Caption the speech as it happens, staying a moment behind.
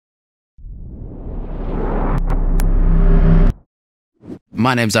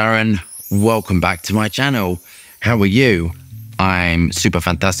my name's Aaron. Welcome back to my channel. How are you? I'm super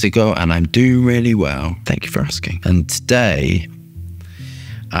fantastico and I'm doing really well. Thank you for asking. And today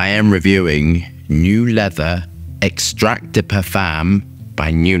I am reviewing new leather Extrait de Parfum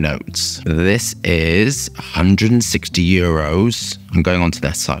by New Notes. This is 160 euros. I'm going onto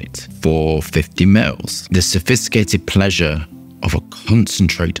their site for 50 mils. The sophisticated pleasure of a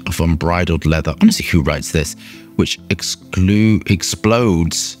concentrate of unbridled leather. Honestly, who writes this? Which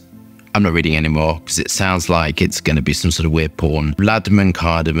explodes. I'm not reading anymore because it sounds like it's going to be some sort of weird porn. Ladman,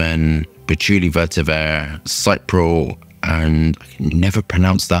 cardamom, patchouli vetiver, cyprol, and I can never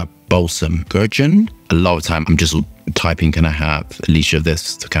pronounce that. Balsam gurgeon. A lot of time I'm just typing, can I have a litre of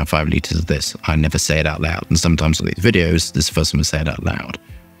this? Can I have 5 litres of this? I never say it out loud. And sometimes on these videos, this is the first time I say it out loud.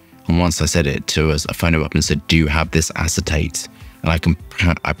 And once I said it to us, I phoned him up and said, do you have this acetate? And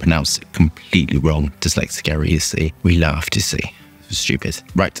I pronounced it completely wrong. Dyslexic error, you see. We laughed, you see. Stupid.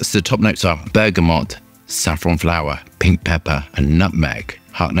 Right, so the top notes are bergamot, saffron flower, pink pepper, and nutmeg.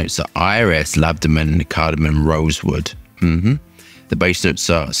 Heart notes are iris, lavdaman, cardamom, rosewood. The base notes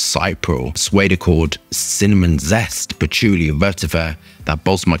are cyprol, suede accord, cinnamon zest, patchouli, vetiver, that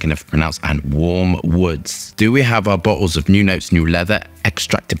balsam I can never pronounce, and warm woods. Do we have our bottles of New Notes New Leather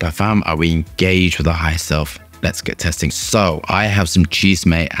Extrait de Parfum? Are we engaged with our higher self? Let's get testing. So I have some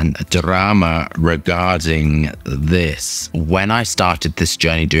chisme and drama regarding this. When I started this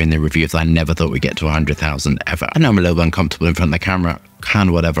journey doing the reviews, I never thought we'd get to 100,000 ever. I know I'm a little uncomfortable in front of the camera,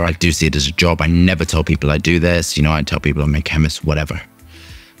 kind whatever. I do see it as a job. I never tell people I do this. You know, I tell people I'm a chemist, whatever.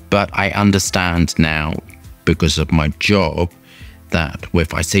 But I understand now, because of my job, that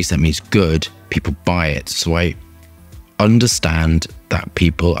if I say something is good, people buy it. So I understand that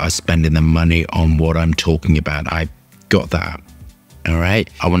people are spending their money on what I'm talking about. I got that. All right.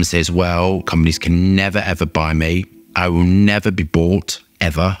 I want to say as well, companies can never ever buy me. I will never be bought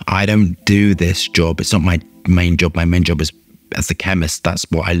ever. I don't do this job. It's not my main job. My main job is as a chemist. That's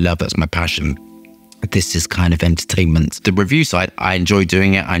what I love. That's my passion. This is kind of entertainment. The review side, I enjoy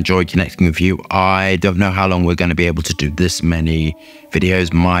doing it. I enjoy connecting with you. I don't know how long we're going to be able to do this many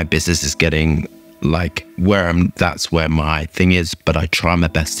videos. My business is getting like that's where my thing is, but I try my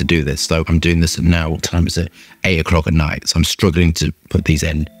best to do this. So I'm doing this now. What time is it? 8 o'clock at night. So I'm struggling to put these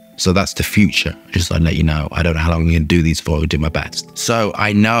in. So that's the future. Just to let you know, I don't know how long I'm going to do these for. I'll do my best. So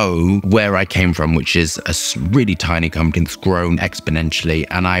I know where I came from, which is a really tiny company that's grown exponentially.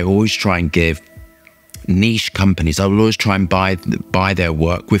 And I always try and give niche companies, I will always try and buy their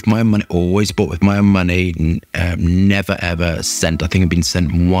work with my own money. Always bought with my own money. Never ever sent. I think I've been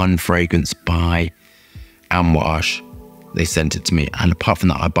sent one fragrance by Amwash. They sent it to me, and apart from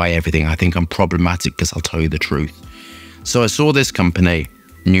that, I buy everything. I think I'm problematic because I'll tell you the truth. So I saw this company,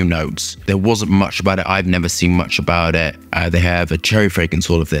 New Notes. There wasn't much about it. I've never seen much about it. They have a cherry fragrance,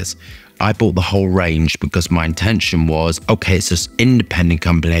 all of this. I bought the whole range because my intention was, okay, it's this independent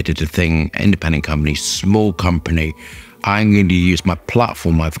company. I did a thing, independent company, small company. I'm going to use my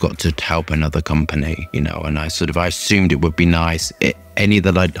platform I've got to help another company, you know, and I assumed it would be nice. Any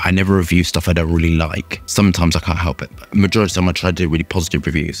that I never review stuff I don't really like. Sometimes I can't help it. Majority of the time I try to do really positive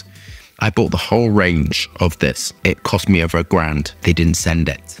reviews. I bought the whole range of this. It cost me over £1,000. They didn't send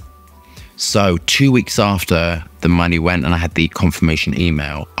it. So 2 weeks after the money went and I had the confirmation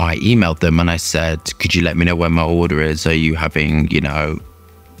email, I emailed them and I said, could you let me know when my order is? Are you having, you know,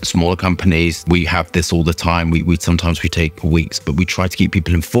 smaller companies? We have this all the time. Sometimes we take weeks, but we try to keep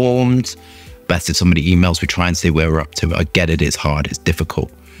people informed. Best if somebody emails, we try and see where we're up to. I get it, it's hard, it's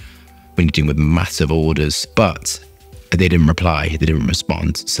difficult when you're dealing with massive orders, but they didn't reply, they didn't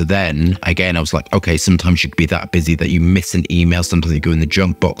respond. So then again, I was like, okay, sometimes you could be that busy that you miss an email, sometimes you go in the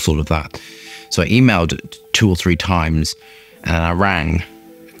junk box, all of that. So I emailed 2 or 3 times and I rang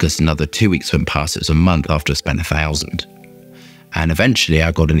because another 2 weeks went past. It was a month after I spent £1,000. And eventually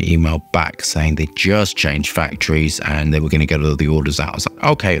I got an email back saying they just changed factories and they were going to get all the orders out. I was like,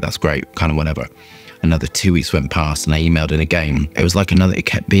 okay, that's great, kind of whatever. Another 2 weeks went past and I emailed in again. It was like it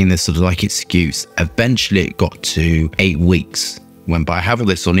kept being this sort of like excuse. Eventually it got to 8 weeks. Went by. I have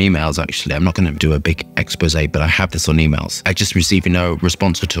this on emails actually. I'm not going to do a big expose, but I have this on emails. I just received no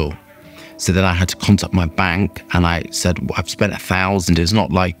response at all. So then I had to contact my bank and I said, well, I've spent £1,000. It's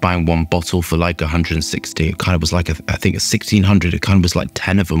not like buying one bottle for like 160. It kind of was like, I think 1,600. It kind of was like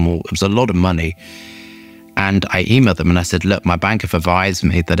 10 of them all. It was a lot of money. And I emailed them and I said, look, my bank have advised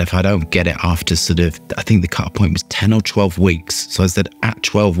me that if I don't get it after I think the cut point was 10 or 12 weeks. So I said at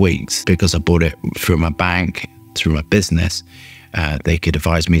 12 weeks, because I bought it through my bank, through my business, they could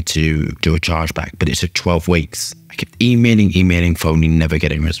advise me to do a chargeback, but it took 12 weeks. I kept emailing, phoning, never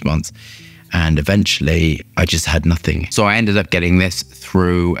getting a response. And eventually I just had nothing. So I ended up getting this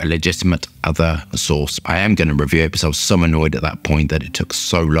through a legitimate other source. I am going to review it because I was so annoyed at that point that it took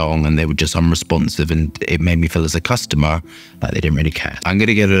so long and they were just unresponsive, and it made me feel as a customer like they didn't really care. I'm going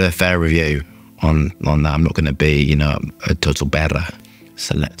to give it a fair review on that. I'm not going to be, you know, a total better.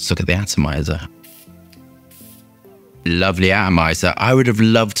 So let's look at the atomizer. Lovely atomizer. I would have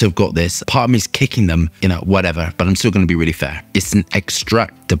loved to have got this. Part of me is kicking them, you know, whatever, but I'm still going to be really fair. It's an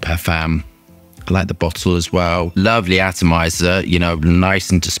extract de parfum. I like the bottle as well. Lovely atomizer, you know,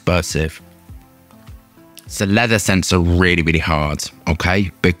 nice and dispersive. So leather scents are really, really hard, okay?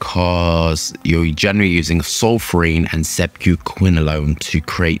 Because you're generally using sulfurine and septuquinolone to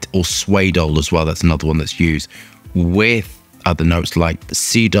create, or suedol as well, that's another one that's used, with other notes like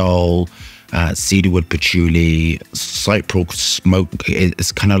cedarwood, cedarwood, patchouli, cypress smoke.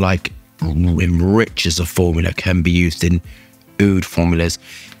 It's kind of like enriches a formula, can be used in oud formulas.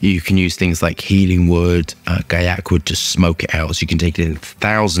 You can use things like healing wood, gaiac wood to smoke it out. So you can take it in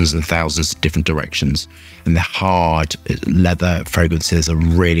thousands and thousands of different directions. And the hard leather fragrances are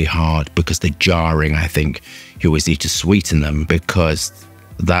really hard because they're jarring. I think you always need to sweeten them because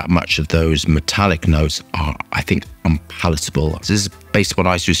that much of those metallic notes are, I think, unpalatable. So this is based upon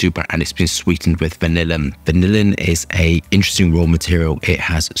Ice Super, and it's been sweetened with vanillin. Vanillin is a interesting raw material. It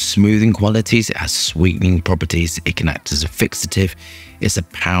has smoothing qualities, it has sweetening properties, it can act as a fixative. It's a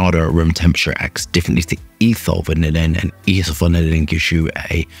powder at room temperature, acts differently to ethyl vanillin, and ethyl vanillin gives you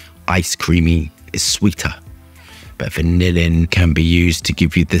a ice creamy, it's sweeter. But vanillin can be used to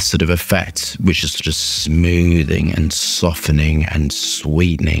give you this sort of effect, which is sort of smoothing and softening and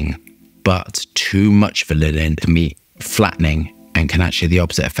sweetening. But too much vanillin can be flattening and can actually have the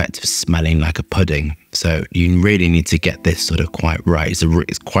opposite effect of smelling like a pudding. So you really need to get this sort of quite right.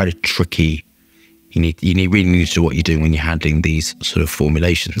 It's quite a tricky. You really need to know what you're doing when you're handling these sort of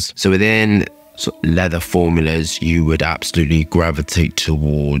formulations. So within leather formulas, you would absolutely gravitate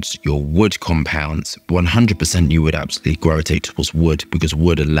towards your wood compounds. 100% you would absolutely gravitate towards wood, because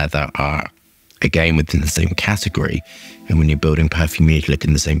wood and leather are, again, within the same category. And when you're building perfume, you need to look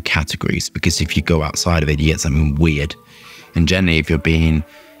in the same categories, because if you go outside of it, you get something weird. And generally, if you're being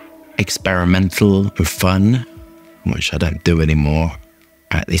experimental or fun, which I don't do anymore,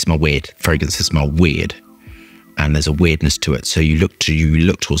 they smell weird. Fragrances smell weird. And there's a weirdness to it. So you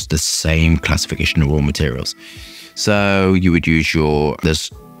look towards the same classification of raw materials. So you would use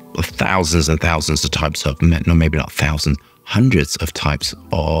there's thousands and thousands of types of, no, maybe not thousands, hundreds of types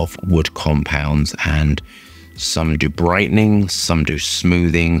of wood compounds, and some do brightening, some do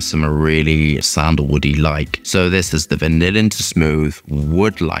smoothing, some are really sandalwoody-like. So this is the vanillin to smooth,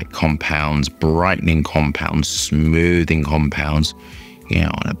 wood-like compounds, brightening compounds, smoothing compounds, you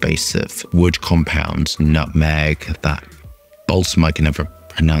know, on a base of wood compounds, nutmeg, that balsam I can never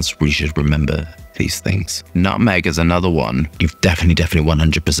pronounce. We should remember these things. Nutmeg is another one. You've definitely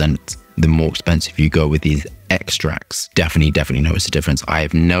 100%. The more expensive you go with these extracts, definitely notice a difference. I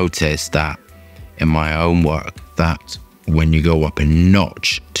have noticed that in my own work, that when you go up a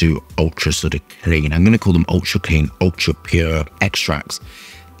notch to ultra sort of clean, I'm going to call them ultra clean, ultra pure extracts,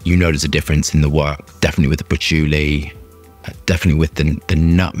 you notice a difference in the work. Definitely with the patchouli, definitely with the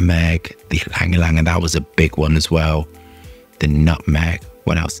nutmeg, the ylang-ylang, that was a big one as well. The nutmeg,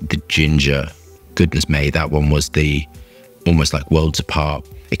 what else? The ginger, goodness me, that one was the almost like worlds apart.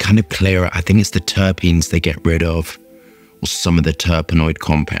 It kind of clear, I think it's the terpenes they get rid of, or some of the terpenoid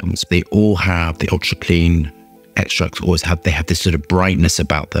compounds. They all have, the ultra clean extracts always have, they have this sort of brightness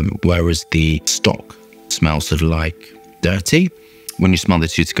about them, whereas the stock smells sort of like dirty. When you smell the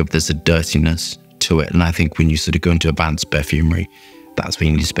two together, there's a dirtiness to it. And I think when you sort of go into advanced perfumery, that's when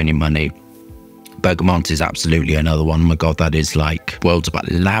you need to spend your money. Bergamot is absolutely another one. Oh my God, that is like worlds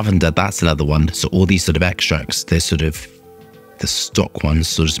about. Lavender, that's another one. So all these sort of extracts, they're sort of, the stock ones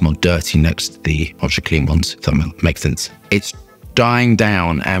sort of smell dirty next to the ultra clean ones, if that makes sense. It's dying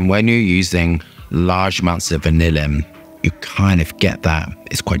down, and when you're using large amounts of vanillin, you kind of get that.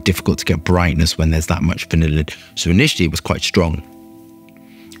 It's quite difficult to get brightness when there's that much vanillin. So initially it was quite strong.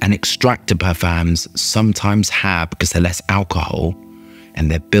 And extracted parfums sometimes have, because they're less alcohol and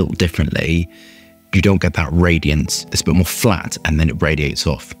they're built differently, you don't get that radiance. It's a bit more flat and then it radiates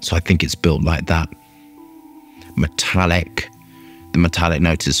off. So I think it's built like that. Metallic. The metallic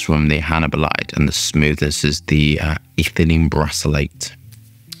note is from the Hannibalite, and the smoothness is the ethylene brassylate.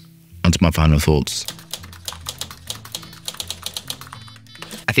 On to my final thoughts.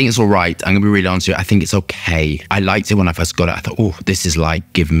 I think it's all right. I'm going to be really honest with you. I think it's okay. I liked it when I first got it. I thought, oh, this is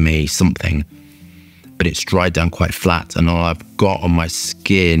like giving me something. but it's dried down quite flat. And all I've got on my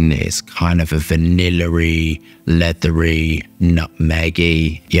skin is kind of a vanilla-y, leathery,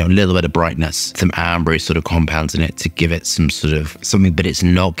 nutmeggy, a little bit of brightness, some ambery sort of compounds in it to give it some sort of something, but it's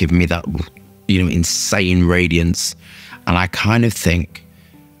not giving me that, insane radiance. And I kind of think,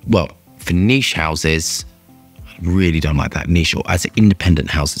 well, for niche houses, I really don't like that niche, or as independent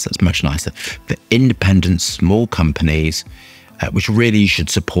houses, that's much nicer. For independent small companies, which really you should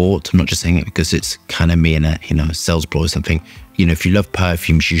support. I'm not just saying it because it's kind of me in a, sales ploy or something. If you love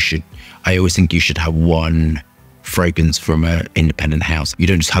perfumes, I always think you should have one fragrance from an independent house. You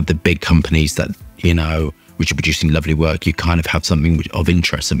don't just have the big companies that, which are producing lovely work. You kind of have something of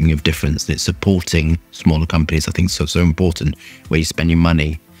interest, something of difference. And it's supporting smaller companies. I think so important where you spend your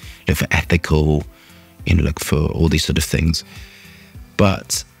money, for ethical, for all these sort of things.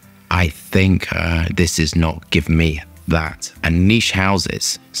 But I think this is not giving me that. And niche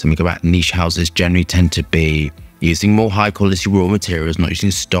houses, something about niche houses generally tend to be using more high quality raw materials, not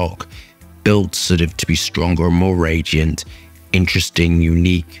using stock, built sort of to be stronger and more radiant, interesting,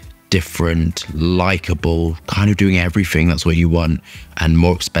 unique, different, likable, kind of doing everything. That's what you want. And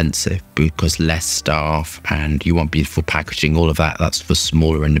more expensive because less staff, and you want beautiful packaging, all of that. That's for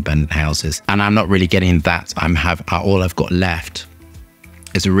smaller independent houses. And I'm not really getting that. All I've got left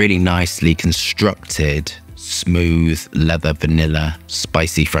is a really nicely constructed, smooth, leather, vanilla,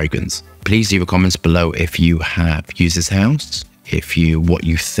 spicy fragrance. Please leave a comments below if you have used this house, what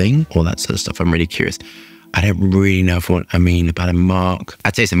you think, all that sort of stuff. I'm really curious. I don't really know about a mark.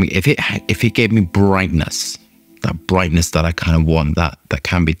 I'd say something, if it gave me brightness, that brightness that I kind of want, that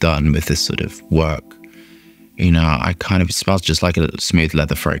can be done with this sort of work. It smells just like a smooth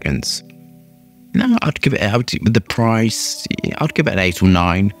leather fragrance. No, with the price, I'd give it an 8 or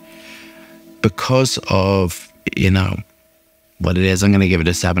 9. Because of, what it is, I'm going to give it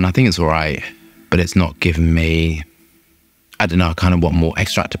a 7. I think it's all right, but it's not giving me, I don't know, I kind of want more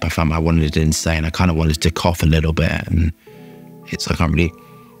extract of parfum. I wanted it insane. I kind of wanted to cough a little bit, and I can't really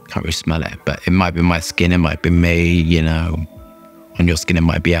smell it. But it might be my skin, it might be me, on your skin it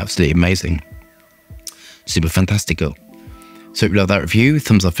might be absolutely amazing. Super fantastical. So if you love that review,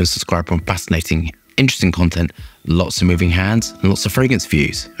 thumbs up and subscribe for fascinating, interesting content, lots of moving hands, and lots of fragrance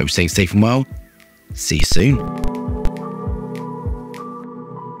views. Hope you're staying safe and well. See you soon.